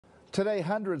Today,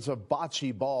 hundreds of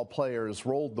bocce ball players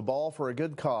rolled the ball for a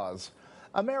good cause.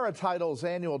 Amerititle's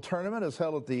annual tournament is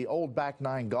held at the Old Back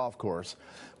Nine Golf Course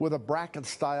with a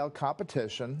bracket-style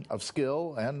competition of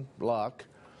skill and luck.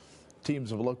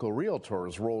 Teams of local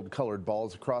realtors rolled colored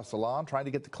balls across the lawn, trying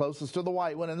to get the closest to the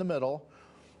white one in the middle.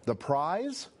 The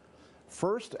prize?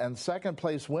 First and second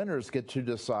place winners get to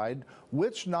decide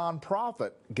which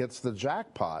nonprofit gets the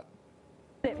jackpot.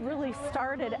 It really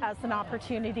started as an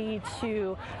opportunity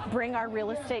to bring our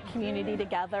real estate community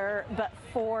together, but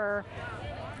for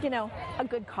a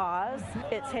good cause.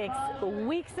 It takes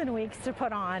weeks and weeks to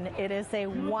put on. It is a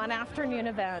one afternoon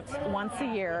event once a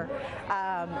year,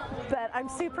 but I'm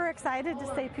super excited to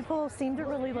say people seem to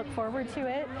really look forward to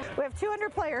it. We have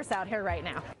 200 players out here right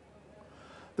now.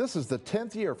 This is the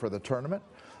 10th year for the tournament.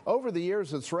 Over the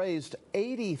years, it's raised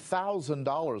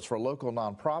 $80,000 for local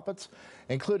nonprofits,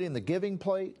 including the Giving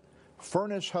Plate,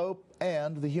 Furnish Hope,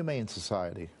 and the Humane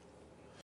Society.